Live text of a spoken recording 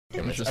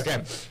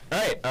Okay. All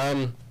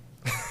right.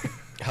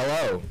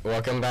 Hello.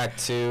 Welcome back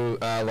to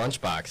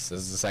Lunchbox. This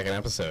is the second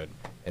episode.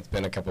 It's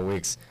been a couple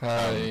weeks.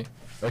 Hi.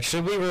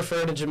 Should we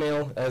refer to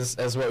Jamil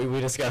as what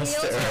we discussed?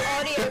 Jamil's our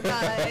audio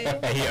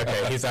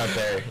guy. He's out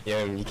there.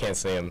 You can't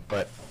see him,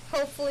 but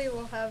Hopefully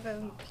we'll have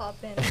him pop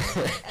in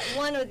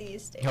one of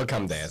these days. he'll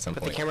come day at some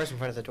Put point. the cameras in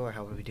front of the door.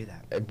 How would we do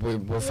that?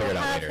 We'll figure it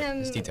out have later. him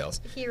It's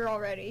details. here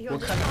already. He'll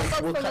We'll just cut- pop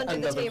up we'll from cut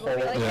under the another table and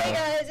be like, hole. hey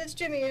Yeah. guys, it's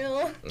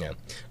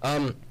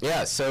Jamil.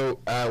 Yeah. So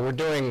we're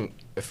doing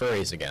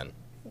furries again.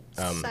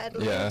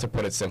 Sadly. yeah. To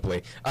put it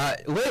simply,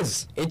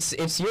 Liz,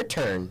 it's your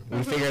turn.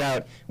 We figured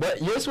out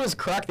what yours was.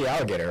 Croc the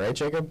alligator, right,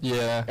 Jacob?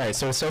 Yeah. All right.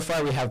 So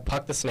far we have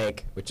Puck the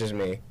snake, which is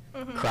me,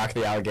 Croc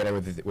the alligator,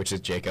 which is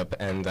Jacob,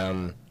 and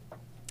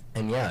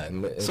yeah.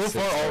 And So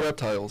far, all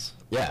reptiles.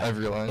 Yeah. I've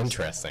realized.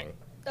 Interesting.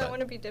 I want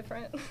to be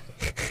different.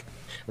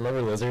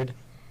 Remember Lizard?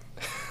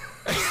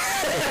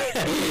 That's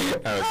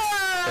an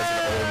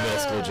old middle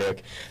school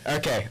joke.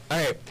 Okay. All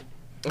right.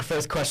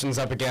 First question's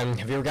up again.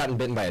 Have you ever gotten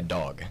bitten by a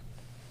dog?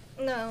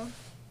 No.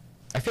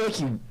 I feel like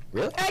you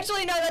really.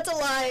 Actually, no, that's a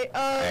lie.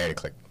 I already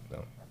clicked.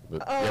 No.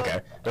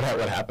 Okay.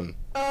 What happened?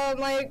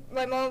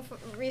 My mom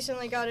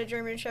recently got a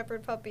German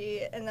Shepherd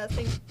puppy, and that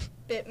thing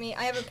bit me.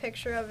 I have a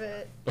picture of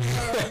it.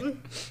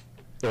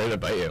 Where did it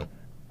bite you?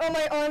 On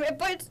my arm. It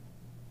bites.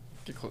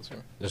 Get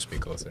closer. Just be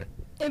closer.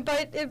 It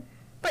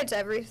bites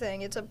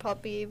everything. It's a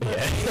puppy, but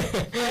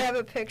Yeah. I have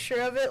a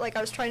picture of it. Like,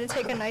 I was trying to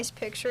take a nice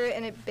picture,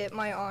 and it bit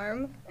my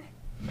arm.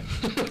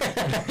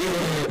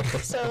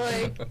 So,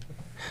 like...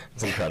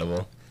 It's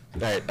incredible.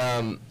 Alright,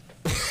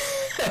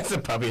 that's a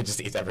puppy, it just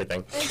eats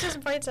everything. It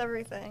just bites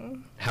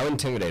everything. How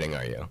intimidating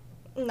are you?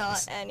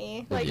 Not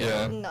any. Like,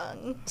 Yeah.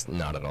 none. It's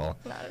not at all.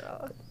 Not at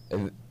all.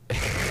 And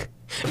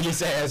you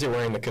say as you're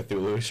wearing the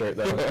Cthulhu shirt,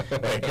 though.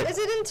 Like, Is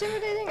it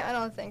intimidating? I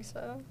don't think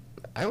so.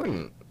 I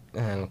don't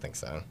think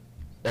so.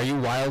 Are you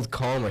wild,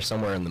 calm, or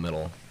somewhere in the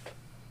middle?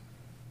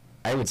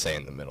 I would say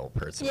in the middle,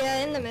 personally.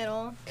 Yeah, in the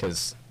middle.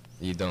 Because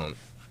you don't.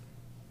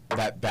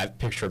 That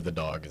picture of the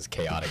dog is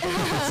chaotic.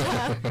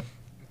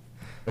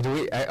 Do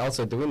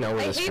we know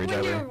where I the hate when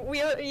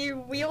screwdriver? you're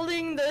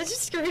wielding the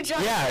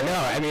screwdriver. Yeah, no,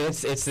 I mean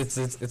it's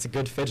a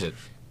good fidget.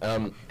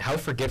 How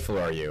forgetful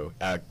are you?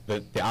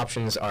 The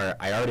options are: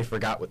 I already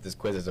forgot what this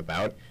quiz is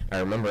about. I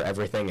remember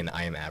everything, and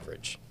I am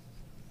average.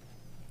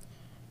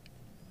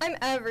 I'm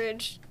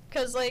average,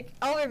 cause like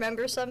I'll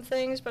remember some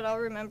things, but I'll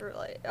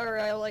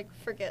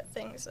forget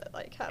things that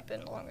like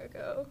happened long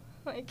ago.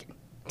 Like.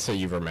 So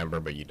you remember,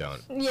 but you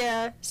don't.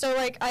 Yeah. So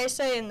like I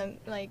say in the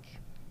like,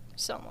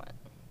 somewhat.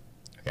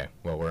 Okay.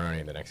 Well, we're on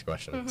to the next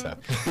question. So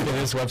Mhm.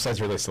 this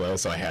website's really slow,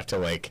 so I have to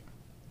like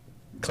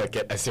click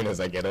it as soon as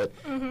I get it.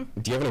 Mhm.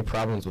 Do you have any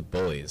problems with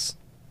bullies?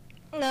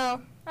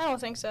 No, I don't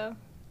think so.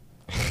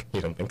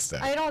 You don't think so?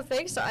 I don't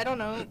think so. I don't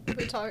know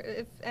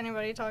if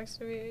anybody talks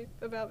to me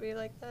about me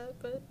like that,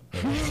 but.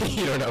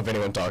 You don't know if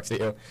anyone talks to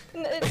you?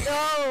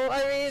 No,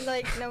 I mean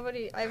like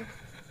nobody.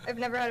 I've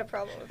never had a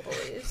problem with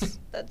bullies.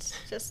 That's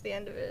just the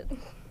end of it.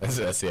 That's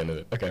the end of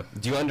it. Okay.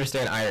 Do you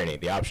understand irony?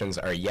 The options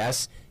are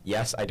yes,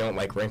 I don't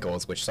like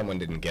wrinkles, which someone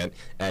didn't get,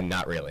 and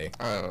not really.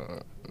 I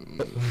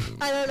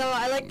don't know.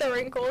 I like the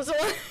wrinkles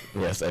one.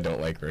 Yes, I don't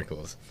like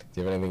wrinkles.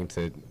 Do you have anything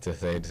to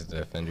say to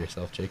defend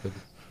yourself, Jacob?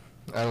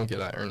 I don't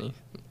get irony.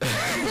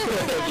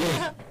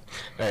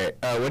 Alright,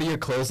 what do your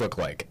clothes look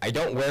like? I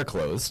don't wear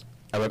clothes.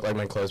 I look like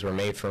my clothes were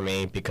made for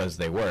me because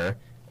they were,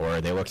 or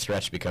they look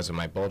stretched because of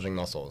my bulging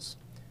muscles.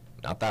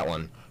 Not that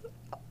one.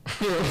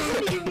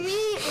 What do you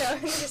mean? No,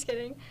 I'm just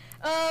kidding.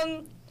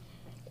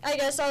 I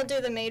guess I'll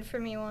do the made for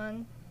me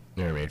one.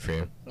 They were made for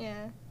you.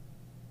 Yeah.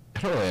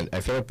 I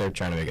feel like they're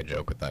trying to make a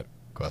joke with that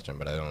question,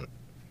 but I don't.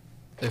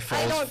 It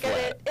falls I don't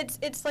flat. get it.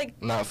 It's like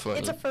Not funny.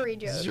 it's a furry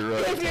joke. Zero.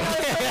 If you're not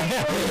a furry,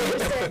 you won't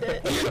understand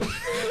it.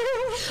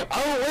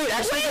 Oh, wait,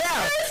 actually,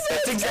 yeah!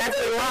 That's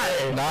exactly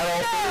why! Not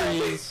all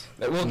furries.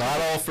 Well, not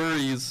all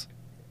furries.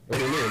 What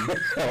do you mean?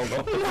 I don't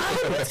know.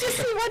 No, it's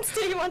just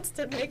he wants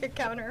to make a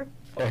counter.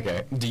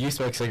 Okay. Do you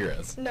smoke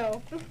cigarettes?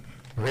 No.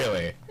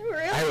 Really?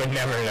 Really? I would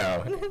never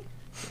know.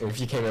 If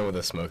you came in with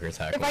a smoker's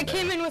hack. If I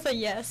came in with a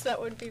yes, that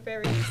would be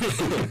very.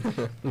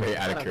 Very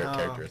I don't accurate know.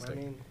 characteristic. I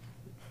mean,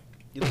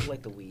 you look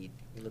like the weed.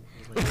 You look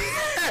like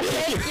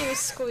Thank you,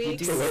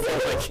 Squeaks. You look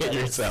like it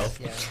yourself.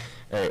 Yeah.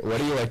 Alright, what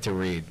do you like to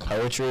read?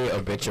 Poetry,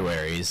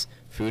 obituaries,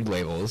 food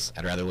labels.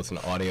 I'd rather listen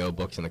to audio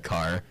books in the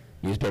car,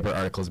 newspaper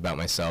articles about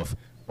myself,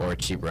 or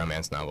cheap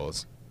romance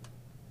novels.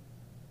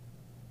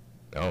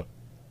 No,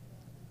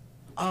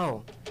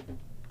 Oh.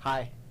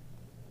 Hi.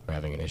 we're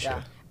having an issue.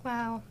 Yeah.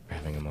 Wow. We're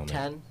having a moment.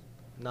 10,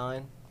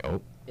 9,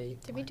 Oh,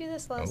 8. Did we do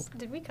this last?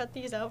 Did we cut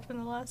these out from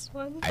the last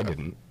one? I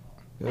didn't.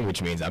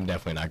 Which means I'm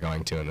definitely not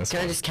going to in this Can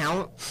one. I just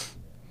count?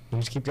 Can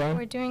you just keep going?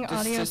 We're doing Just-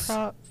 audio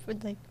just-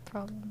 with like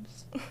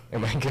problems.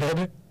 Am I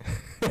good?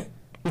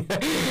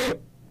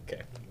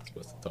 Okay, I'm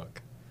supposed to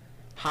talk.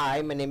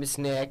 Hi, my name is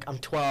Nick. I'm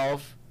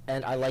 12,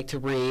 and I like to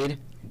read.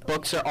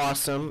 Books are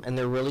awesome, and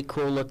they're really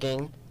cool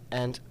looking.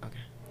 And okay.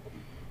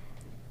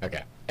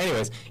 Okay.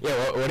 Anyways,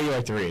 yeah, what do you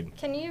like to read?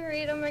 Can you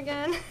read them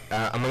again?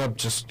 I'm gonna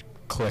just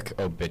click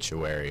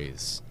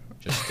obituaries.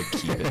 Just to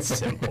keep it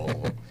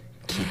simple.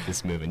 Keep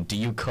this moving. Do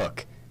you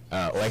cook?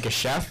 Like a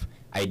chef,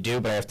 I do,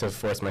 but I have to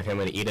force my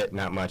family to eat it.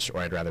 Not much,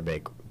 or I'd rather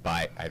buy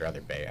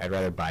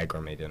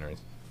gourmet dinners.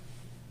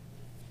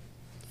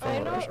 I From a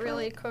don't restaurant?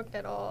 really cook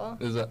at all.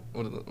 Is that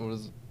what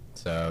is it?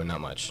 So not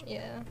much.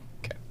 Yeah.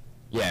 Okay.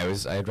 Yeah,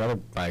 I'd rather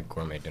buy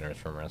gourmet dinners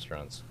from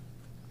restaurants,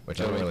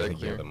 which I Don't don't make really that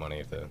think you have clear. the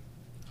money to.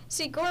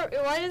 See,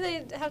 why do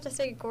they have to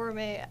say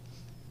gourmet?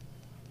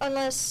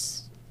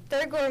 Unless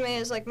their gourmet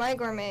is like my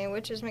gourmet,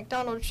 which is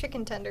McDonald's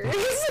chicken tenders.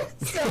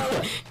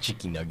 So.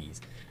 Chicky nuggies.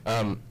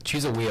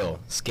 Choose a wheel: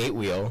 skate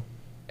wheel,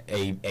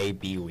 A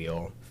B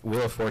wheel,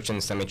 wheel of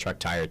fortune, semi truck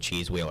tire,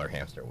 cheese wheel, or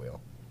hamster wheel.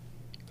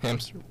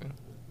 Hamster wheel.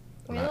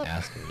 I'm Wheel not of-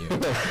 asking you.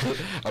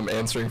 I'm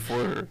answering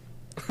for her.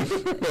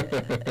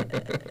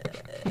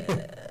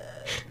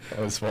 That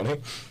was funny.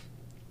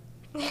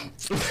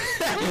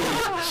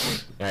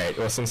 Alright,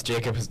 well, since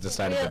Jacob has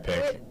decided to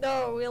pick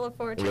No, Wheel of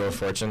Fortune. Wheel of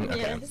Fortune,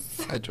 okay.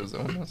 Yes. I chose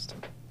that one last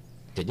time.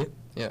 Did you?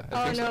 Yeah.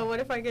 I Oh think no, so. what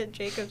if I get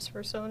Jacob's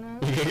persona?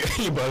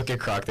 You both get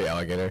Croc the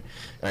alligator.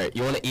 Alright,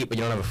 you want to eat, but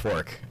you don't have a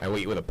fork. I will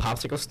eat with a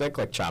popsicle stick,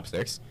 like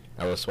chopsticks.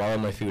 I will swallow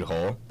my food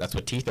whole. That's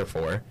what teeth are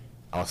for.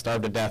 I'll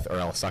starve to death, or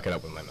I'll suck it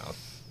up with my mouth.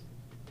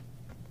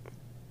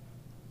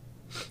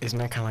 Isn't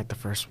that kind of like the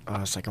first,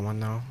 second one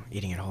though?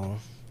 Eating it whole.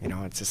 You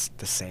know, it's just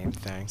the same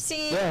thing.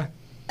 See, Yeah.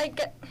 I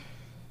get.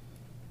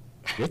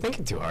 You're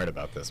thinking too hard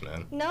about this,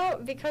 man. No,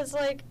 because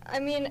like I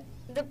mean,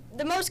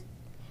 the most,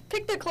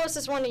 pick the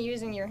closest one to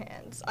using your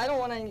hands. I don't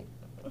want to.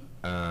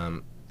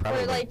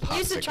 Probably Or like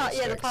use the popsicle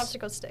the sticks.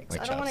 popsicle sticks.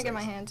 Like I don't want to get my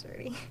chopsticks. hands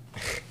dirty.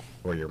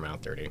 Or your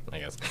mouth dirty, I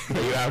guess.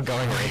 Are you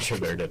outgoing or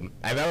introverted?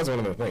 That was one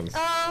of the things.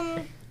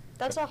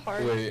 That's a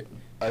hard. Wait,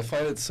 I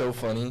find it so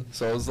funny.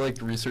 So I was like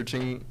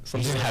researching You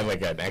something. just have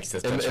like an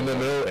existential. in the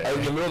middle moment.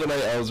 in the middle of the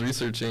night, I was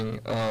researching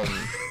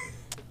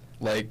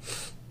like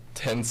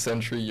 10th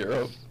century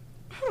Europe,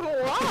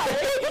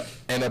 Why?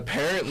 and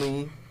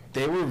apparently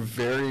they were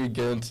very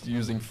against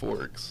using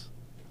forks.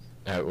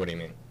 What do you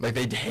mean? Like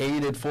they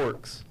hated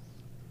forks.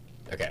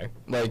 Okay.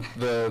 Like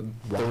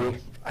Why?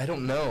 I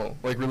don't know.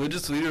 Like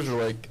religious leaders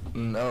were like,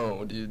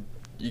 no, dude,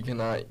 you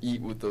cannot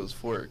eat with those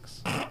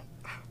forks.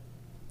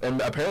 And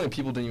apparently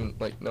people didn't even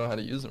like know how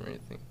to use them or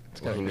anything.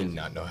 It's What do you kinda mean crazy.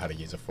 not know how to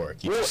use a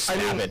fork? You Well, just I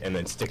stab mean- it and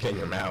then stick it in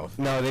your mouth.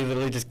 No, they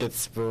literally just get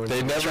spoons. They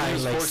and never try and,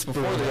 used like, forks spoon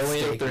before. They a only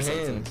ate steak with their or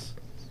something. hands.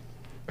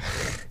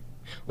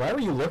 Why were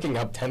you looking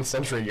up 10th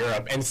century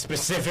Europe and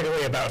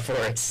specifically about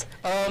forks?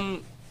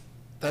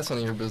 That's none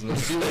of your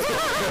business.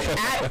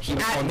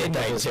 at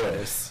midnight too.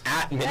 lettuce.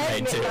 At At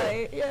midnight too.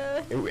 midnight, yeah.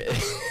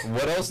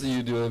 What else do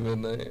you do at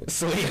midnight?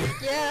 Sleep.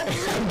 Yeah.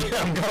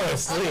 I'm going to I'm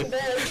sleep. in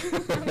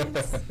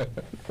bed.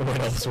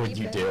 What else would you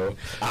Sleeping. do?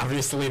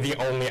 Obviously, the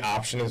only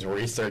option is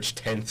research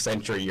 10th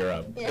century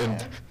Europe. Yeah.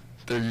 And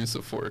their use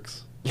of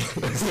forks.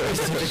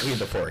 Specifically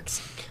the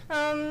forks.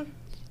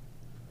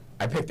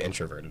 I picked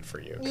introverted for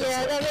you. 'cause, Yeah,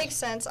 like, that makes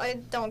sense. I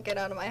don't get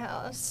out of my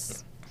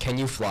house. Can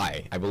you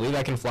fly? I believe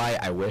I can fly.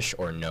 I wish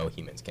or no,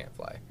 humans can't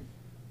fly.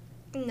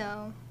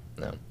 No.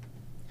 No.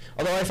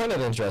 Although I find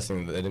it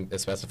interesting that it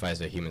specifies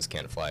that humans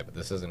can't fly, but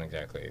this isn't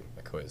exactly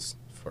a quiz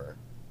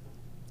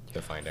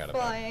to find out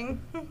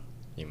Flying. about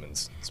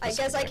humans. I guess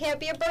I specifically. can't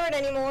be a bird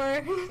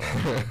anymore.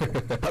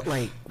 But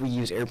like we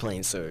use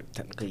airplanes, so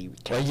technically we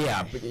Well, can't.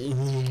 yeah. But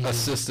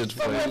Assisted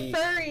But flight. with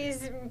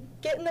furries,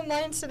 get in the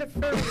mindset of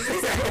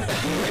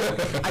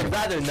furries. I'd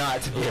rather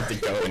not. We have to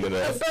go into A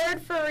this.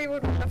 bird furry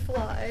would want to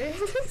fly.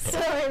 So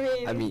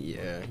I mean.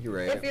 Yeah, you're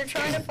right. If you're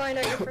trying to find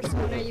out your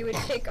persona, you would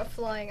pick a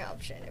flying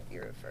option. If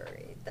you're a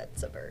furry,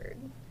 that's a bird.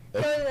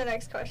 Go to the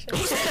next question.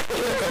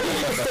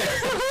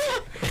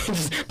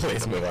 Just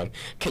please move on.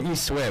 Can you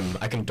swim?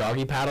 I can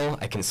doggy paddle.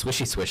 I can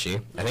swishy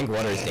swishy. I think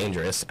water is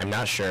dangerous. I'm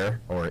not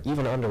sure. Or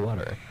even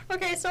underwater.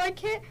 Okay, so I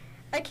can't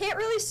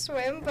really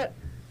swim,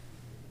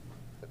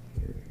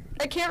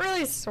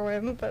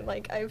 but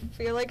like I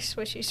feel like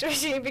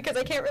swishy because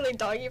I can't really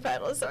doggy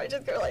paddle, so I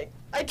just go like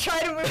I try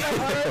to move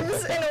my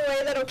arms in a way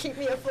that'll keep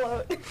me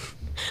afloat.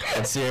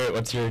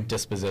 What's your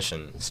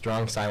disposition?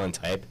 Strong, silent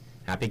type.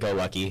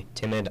 Happy-go-lucky.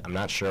 Timid. I'm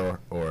not sure.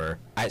 Or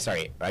I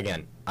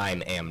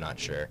am not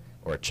sure.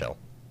 Or chill.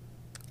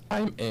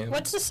 I'm am.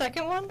 What's the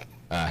second one?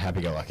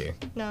 Happy-go-lucky.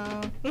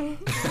 No.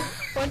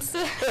 what's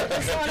the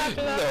one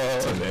after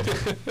that?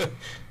 Timid.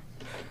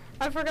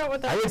 I forgot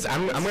what that was.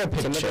 I'm gonna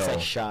pick Timid is chill.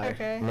 like shy.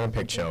 Okay. I'm gonna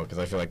pick chill because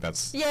I feel like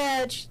that's.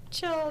 Yeah,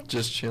 chill.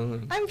 Just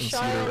chilling. I'm in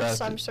shy Cedar in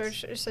some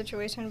Rapids.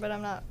 situation, but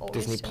I'm not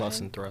always Disney Plus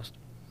timid. and Thrust.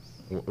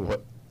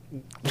 What?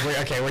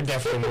 Okay, we're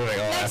definitely moving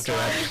on Next after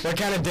that. one. What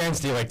kind of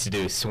dance do you like to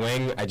do?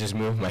 Swing? I just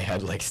move my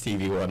head like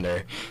Stevie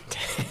Wonder.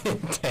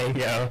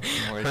 Tango,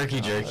 Oh my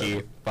herky God.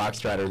 jerky,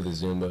 foxtrot or the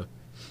Zumba.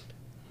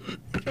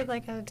 I feel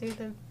like I would do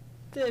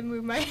the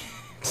move my.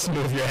 Just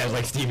move your head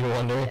like Stevie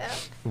Wonder. Yeah.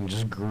 And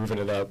just grooving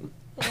it up.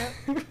 Yeah.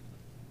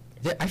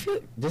 Yeah, I feel.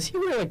 Does he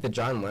wear like the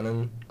John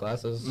Lennon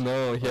glasses?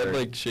 No, he Or- had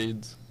like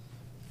shades,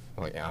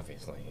 Well, yeah,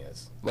 obviously he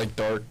is. like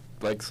dark,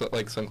 like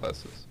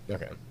sunglasses.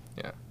 Okay.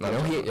 Yeah. I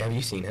know have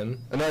you seen him?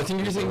 No, I think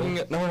you're Recently?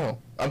 thinking. No,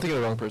 I'm thinking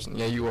of the wrong person.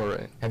 Yeah, you are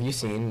right. Have you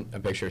seen a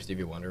picture of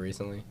Stevie Wonder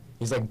recently?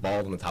 He's like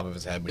bald on the top of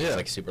his head, but Yeah. he's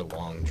like super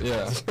long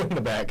Yeah. dreads in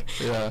the back.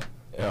 Yeah.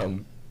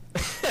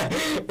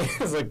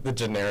 He's like the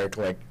generic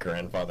like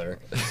grandfather.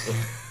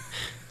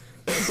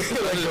 Is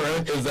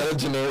that a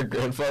generic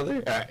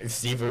grandfather?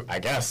 Steve, I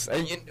guess, or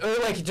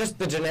like just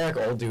the generic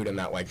old dude in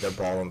that like they're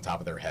bald on the top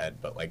of their head,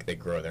 but like they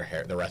grow their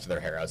hair, the rest of their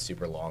hair out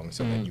super long,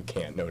 so that you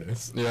can't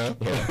notice. Yeah.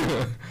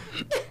 Yeah.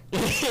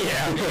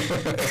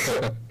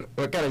 Yeah.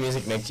 What kind of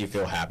music makes you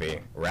feel happy?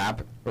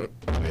 Rap,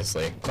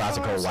 obviously.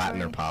 Classical, Oh, Latin,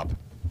 or sorry. pop?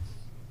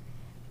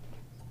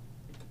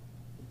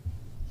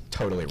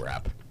 Totally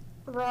rap.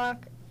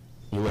 Rock.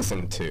 You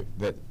listen to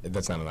that.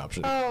 That's not an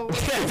option. Oh. One of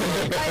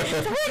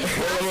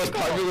the most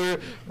popular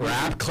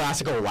Rap,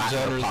 classical, Latin,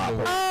 or genres pop. in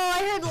the Oh,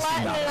 I heard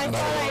Latin not- and I not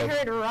thought I rock.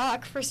 heard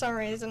rock for some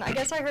reason. I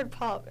guess I heard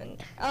pop and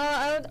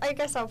I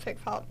guess I'll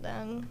pick pop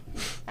then.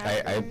 I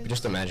afterwards.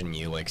 just imagine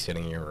you like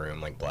sitting in your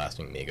room like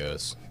blasting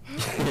Migos.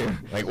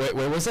 Like wait,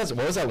 what was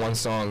that one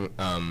song?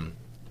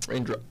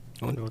 Raindrop.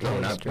 No,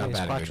 not Bad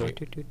and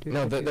Bougie.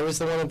 No, there was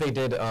the one that they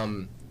did.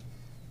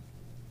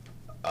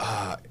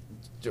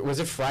 Was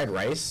it Fried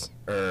Rice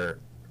or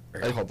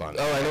hold on?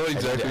 Oh, I know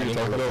exactly what need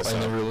you're to talking look about. this I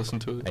up. never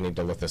listened to it. I need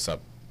to look this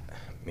up.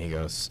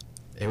 Migos.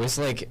 It was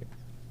like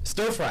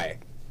stir fry,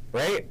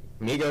 right?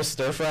 Migos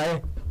stir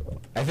fry.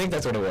 I think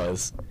that's what it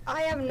was.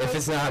 I have no If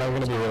it's not, clue I'm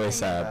what gonna be you're really talking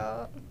sad.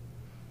 about.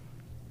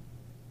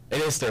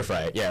 It is stir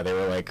fry. Yeah, they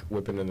were like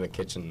whipping in the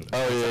kitchen.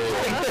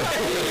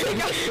 Oh,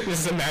 yeah.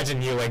 Just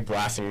imagine you like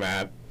blasting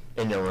that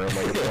in your room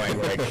while you're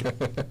playing like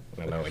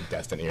I don't know, like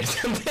Destiny or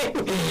something.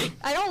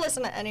 I don't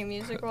listen to any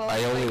music while I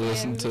I only play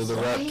listen to games. the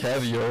Rap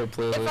Caviar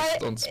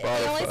playlist on Spotify.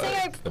 The only thing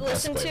I The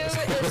best listen to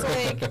playlist. is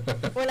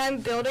like when I'm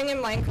building in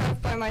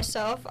Minecraft by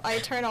myself, I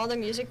turn all the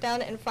music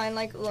down and find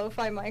like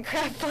lo-fi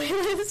Minecraft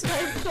playlists and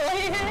I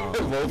play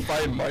it.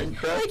 Lo-fi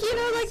Minecraft. Like, you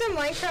know, like the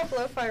Minecraft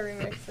lo-fi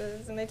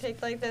remixes, and they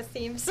take like the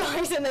theme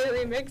songs and they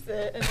remix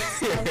it, and it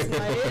sounds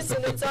nice,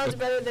 and it sounds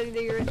better than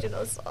the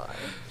original song.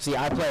 See,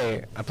 I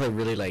play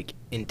really like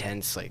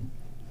intense like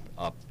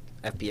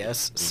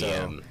FPS. So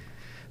EDM.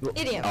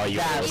 Idiom. Oh, you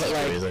Yeah, listen but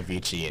to like- is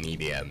Avicii and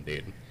EDM,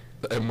 dude.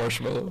 And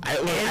Marshmallow.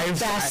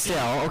 still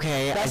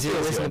okay. I do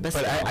listen to but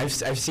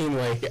Bastille. I've seen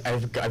like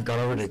I've gone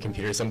over to the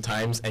computer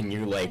sometimes and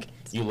you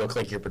look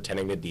like you're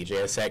pretending to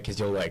DJ a set because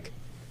you'll like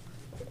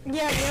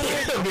Yeah,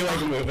 you'll be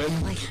like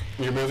moving,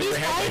 you're moving your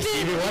head like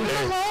Stevie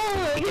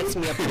Wonder. It gets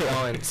me up and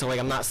going. So like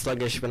I'm not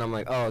sluggish, but I'm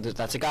like, oh,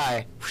 that's a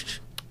guy.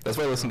 That's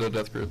why I listen to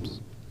Death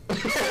Grips.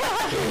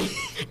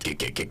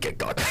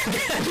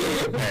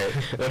 Alright,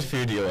 what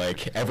food do you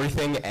like?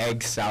 Everything,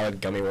 egg,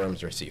 salad, gummy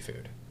worms, or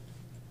seafood?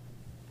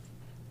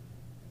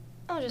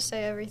 I'll just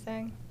say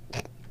everything.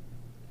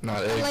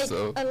 Not eggs,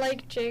 though.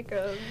 Unlike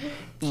Jacob,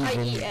 I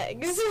Even. eat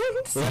eggs.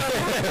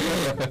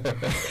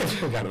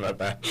 Forgot about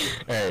that.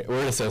 Alright,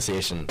 word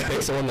association.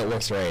 Pick someone that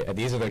looks right.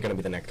 These are going to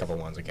be the next couple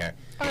ones, okay?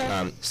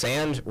 Okay.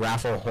 Sand,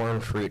 raffle, horn,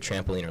 fruit,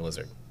 trampoline, or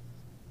lizard?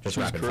 Just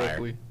Choose rapid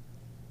correctly. fire.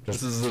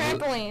 This is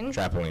Trampoline.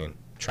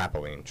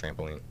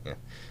 Trampoline. Yeah.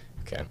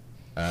 Okay.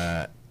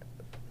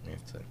 We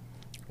have to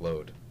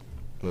load.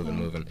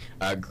 Moving.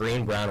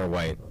 Green, brown, or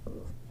white?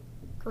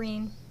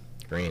 Green.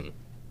 Green.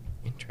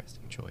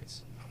 Interesting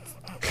choice.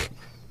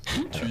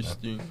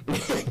 Interesting.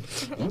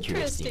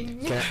 Interesting.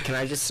 Can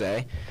I just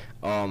say,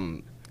 if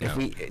No.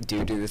 we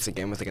do this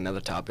again with like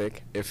another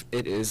topic, if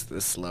it is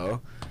this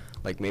slow,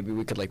 like maybe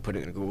we could like put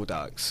it in Google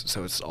Docs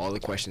so it's all the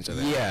questions are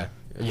there.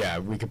 Yeah.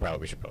 We should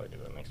probably do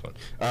the next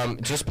one.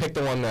 Just pick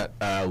the one that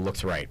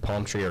looks right.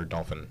 Palm tree or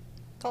dolphin?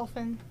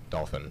 Dolphin.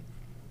 Dolphin.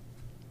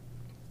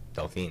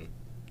 Delphine.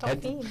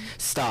 Dolphin.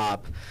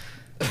 Stop.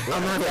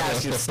 I'm not gonna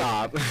ask you to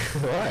stop.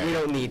 Why? We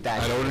don't need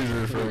that. I know what here. he's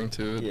referring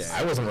to. It's, Yeah.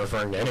 I wasn't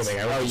referring to anything.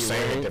 I was Oh, just you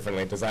saying it weren't?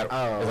 differently. Is that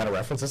a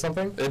reference to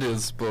something? It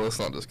is, but let's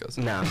not discuss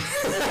it. No.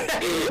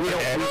 we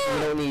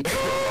don't need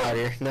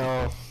water.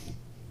 No.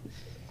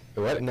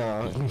 What?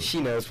 No. She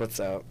knows what's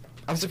up.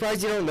 I'm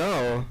surprised you don't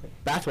know.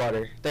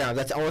 Bathwater. There,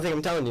 that's the only thing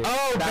I'm telling you.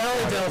 Oh, Belle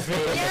Bathwater.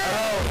 Delphine.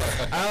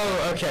 Yeah.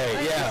 Oh,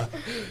 okay,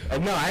 yeah.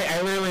 No,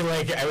 I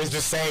literally I was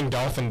just saying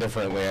dolphin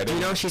differently. I Do you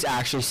didn't. know she's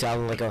actually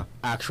selling like a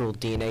actual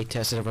DNA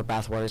tested of her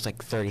bathwater? It's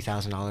like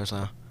 $30,000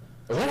 now.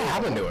 What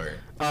happened to her?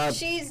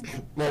 She's.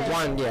 Well,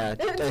 one, yeah,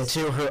 and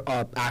two, her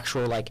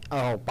actual like,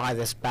 oh, buy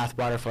this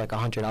bathwater for like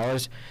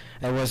 $100.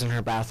 It wasn't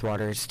her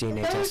bathwater; it's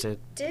DNA tested.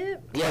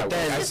 Dip. Yeah,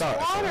 then- I It's saw it.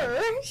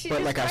 water. She But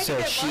just like I tried to said,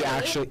 get she money.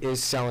 actually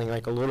is selling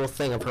like a little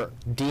thing of her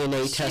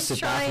DNA She's tested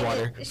trying-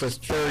 bathwater for she's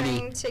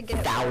trying to get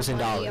more $30,000.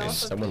 money off of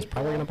Someone's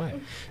probably gonna buy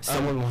it.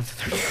 Someone wants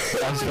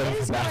 $30,000 Someone for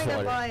is going to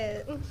bathwater. buy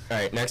it. All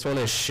right, next one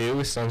is shoe,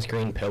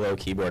 sunscreen, pillow,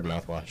 keyboard,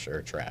 mouthwash,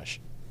 or trash.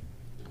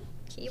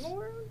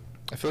 Keyboard?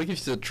 I feel like if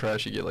you said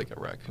trash, you get like a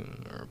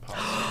raccoon or a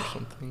possum or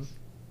something.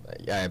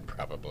 Yeah,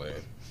 probably.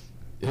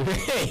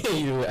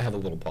 You had a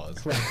little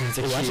pause. Raccoons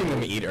are Watching cute.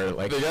 them eat are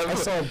like. They have I a-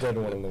 saw a dead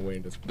one in the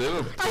wind. They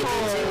have a I do too.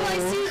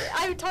 Oh.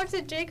 I talked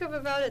to Jacob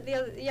about it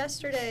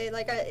yesterday.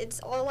 Like, it's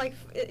all like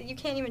you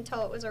can't even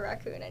tell it was a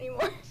raccoon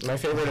anymore. My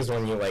favorite is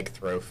when you like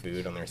throw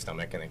food on their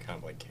stomach and they kind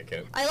of like kick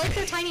it. I like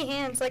their tiny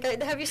hands. Like,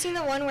 have you seen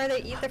the one where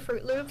they eat the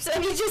Fruit Loops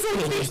and he just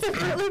like takes the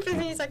Fruit Loop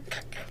and he's like.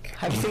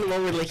 Have you seen the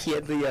one where like he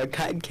had the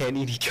cotton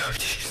candy and he dropped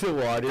it in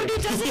the water? But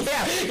he doesn't.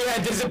 Yeah,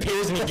 it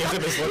disappears and he gives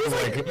it this look He's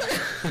like.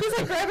 he's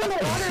like grabbing the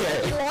water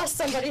and he lost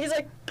somebody. He's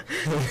like.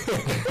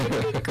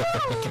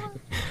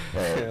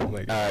 Alright, Oh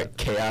my God.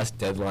 Chaos,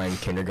 Deadline,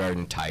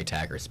 Kindergarten, Tie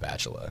Tack, or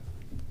Spatula.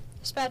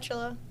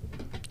 Spatula.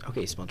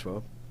 Okay,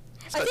 SpongeBob.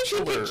 I think he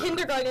picked Spatula.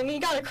 kindergarten and he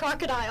got a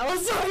crocodile.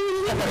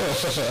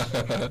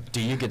 So.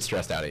 Do you get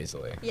stressed out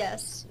easily?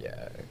 Yes.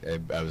 Yeah,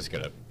 I was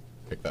gonna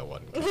pick that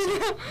one.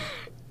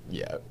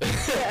 Yeah.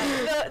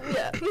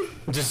 Yeah.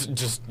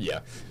 just yeah.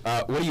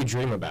 What do you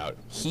dream about?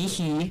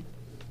 He.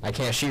 I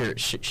can't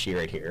she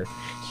right here.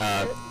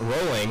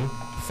 Rolling,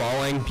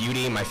 falling,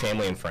 beauty, my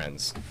family and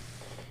friends.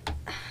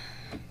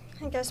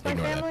 I guess my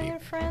Ignore that, family Pete.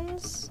 and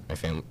friends. My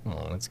family.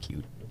 Oh, that's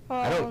cute.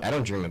 Well, I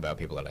don't dream about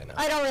people that I know.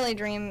 I don't really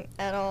dream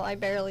at all. I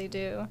barely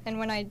do. And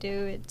when I do,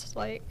 it's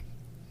like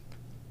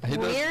I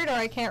hate that weird or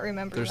I can't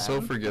remember they're them.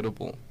 so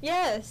forgettable.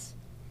 Yes.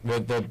 The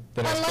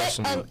next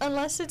question.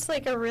 Unless it's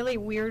like a really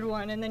weird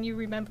one and then you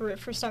remember it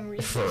for some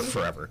reason. For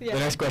forever. Yeah. The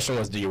next question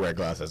was, do you wear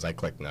glasses? I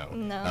clicked no.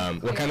 No,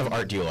 What kind of clearly.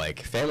 art do you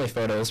like? Family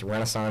photos,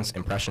 Renaissance,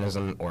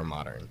 Impressionism, or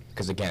modern?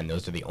 Because again,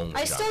 those are the only.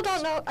 I still don't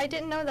genres. know. I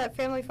didn't know that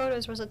family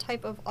photos was a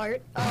type of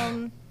art.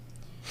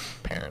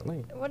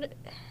 Apparently, What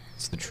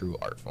it's the true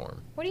art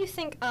form. What do you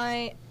think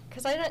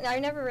Because I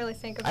never really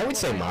think of. I would what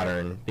say my art-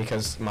 modern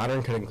because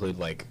modern could include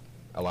like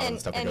a lot of the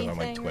stuff that goes on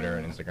like Anything, Twitter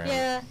and really. Instagram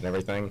Yeah. and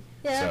everything.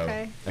 Yeah, so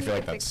okay. I You feel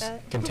like could pick that's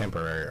that.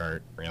 contemporary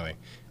art, really.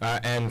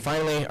 And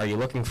finally, are you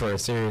looking for a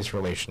serious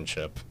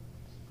relationship?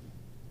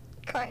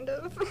 Kind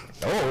of.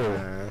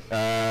 Oh,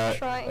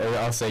 Trying.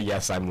 I'll say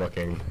yes. I'm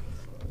looking.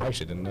 I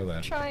actually didn't know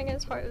that. Trying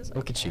as hard as.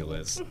 Look at you,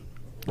 Liz.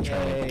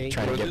 Yay.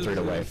 Trying to What get is through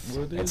to it? life.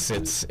 What is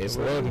It's it? What is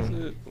loading.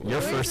 it? Your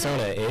What is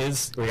persona it?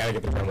 is. We gotta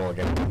get the drum roll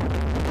again.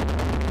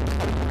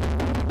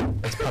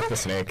 It's Puck the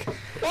Snake.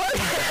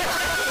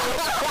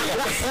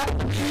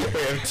 We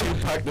have two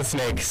Puck the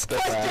Snakes.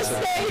 Puck the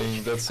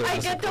Snake. That's so I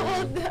get the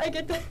whole.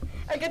 disappointing.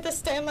 I get to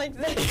stand like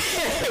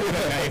this.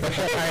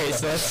 Alright,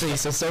 so let's see.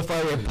 So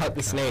far we have Puck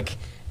the Snake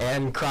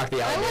and Croc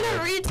the I Alligator.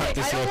 want a retake. Puck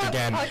the I don't Snake want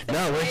again. Puck the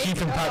No, we're Snake.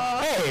 keeping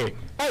Puck. Hey,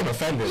 I'm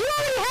offended. You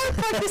already have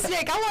Puck the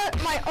Snake. I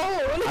want my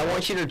own. I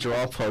want you to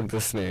draw Pug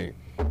the Snake.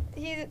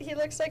 He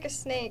looks like a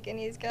snake and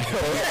he's got.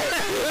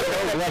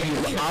 What,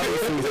 he's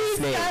obviously a He's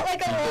snake. got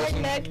like a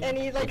long neck and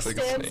he like Looks like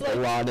a stands snake. A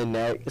like. lot of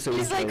neck. So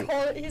He's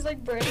like he's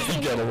like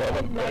brandishing got a a lot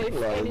of knife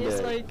neck. and he's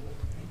Long like.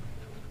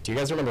 Do you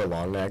guys remember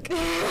Long Neck?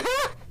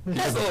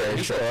 That's a very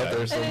He's short out guy. there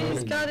and somewhere.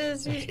 he's got I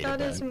hated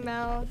his that.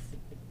 mouth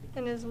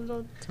and his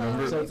little tongue.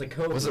 Remember- So it's a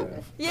cobra. Was it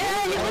Yeah,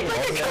 he looked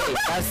like a cobra.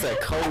 That's a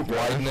cobra.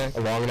 Wide neck?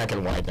 A long neck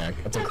and wide neck.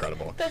 That's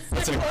incredible. That's an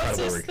the incredible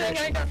closest thing I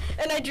recreation. got.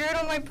 And I drew it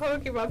on my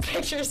Pokemon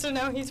picture, so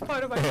now he's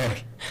part of my book.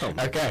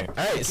 Okay.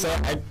 All right. So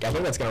I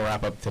think that's gonna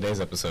wrap up today's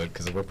episode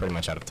because we're pretty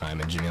much out of time,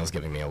 and Janelle's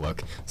giving me a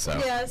look.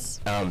 So Yes.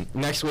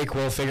 next week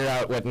we'll figure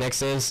out what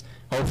Nick's is.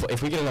 Hopefully,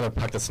 if we get another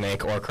Puck the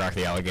Snake or Croc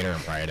the Alligator,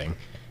 I'm rioting.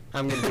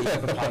 I'm gonna be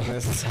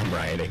hippopotamus. I'm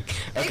rioting.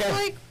 Pick Okay.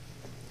 like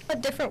a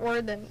different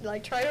word than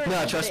like try to No,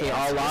 remember trust the me.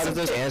 A lot of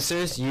those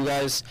answers. answers, you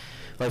guys,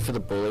 like for the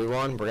bully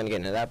one, we're gonna get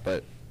into that,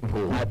 but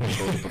Ooh. I've been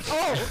bullied before.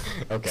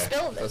 Oh. Okay.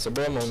 Spilled it. That's a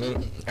bad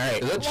moment. All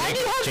right. Is that Why do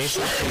you have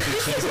Jason?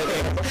 cheese?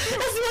 Jason,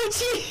 That's no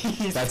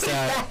cheese. That's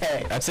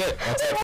it. That's it.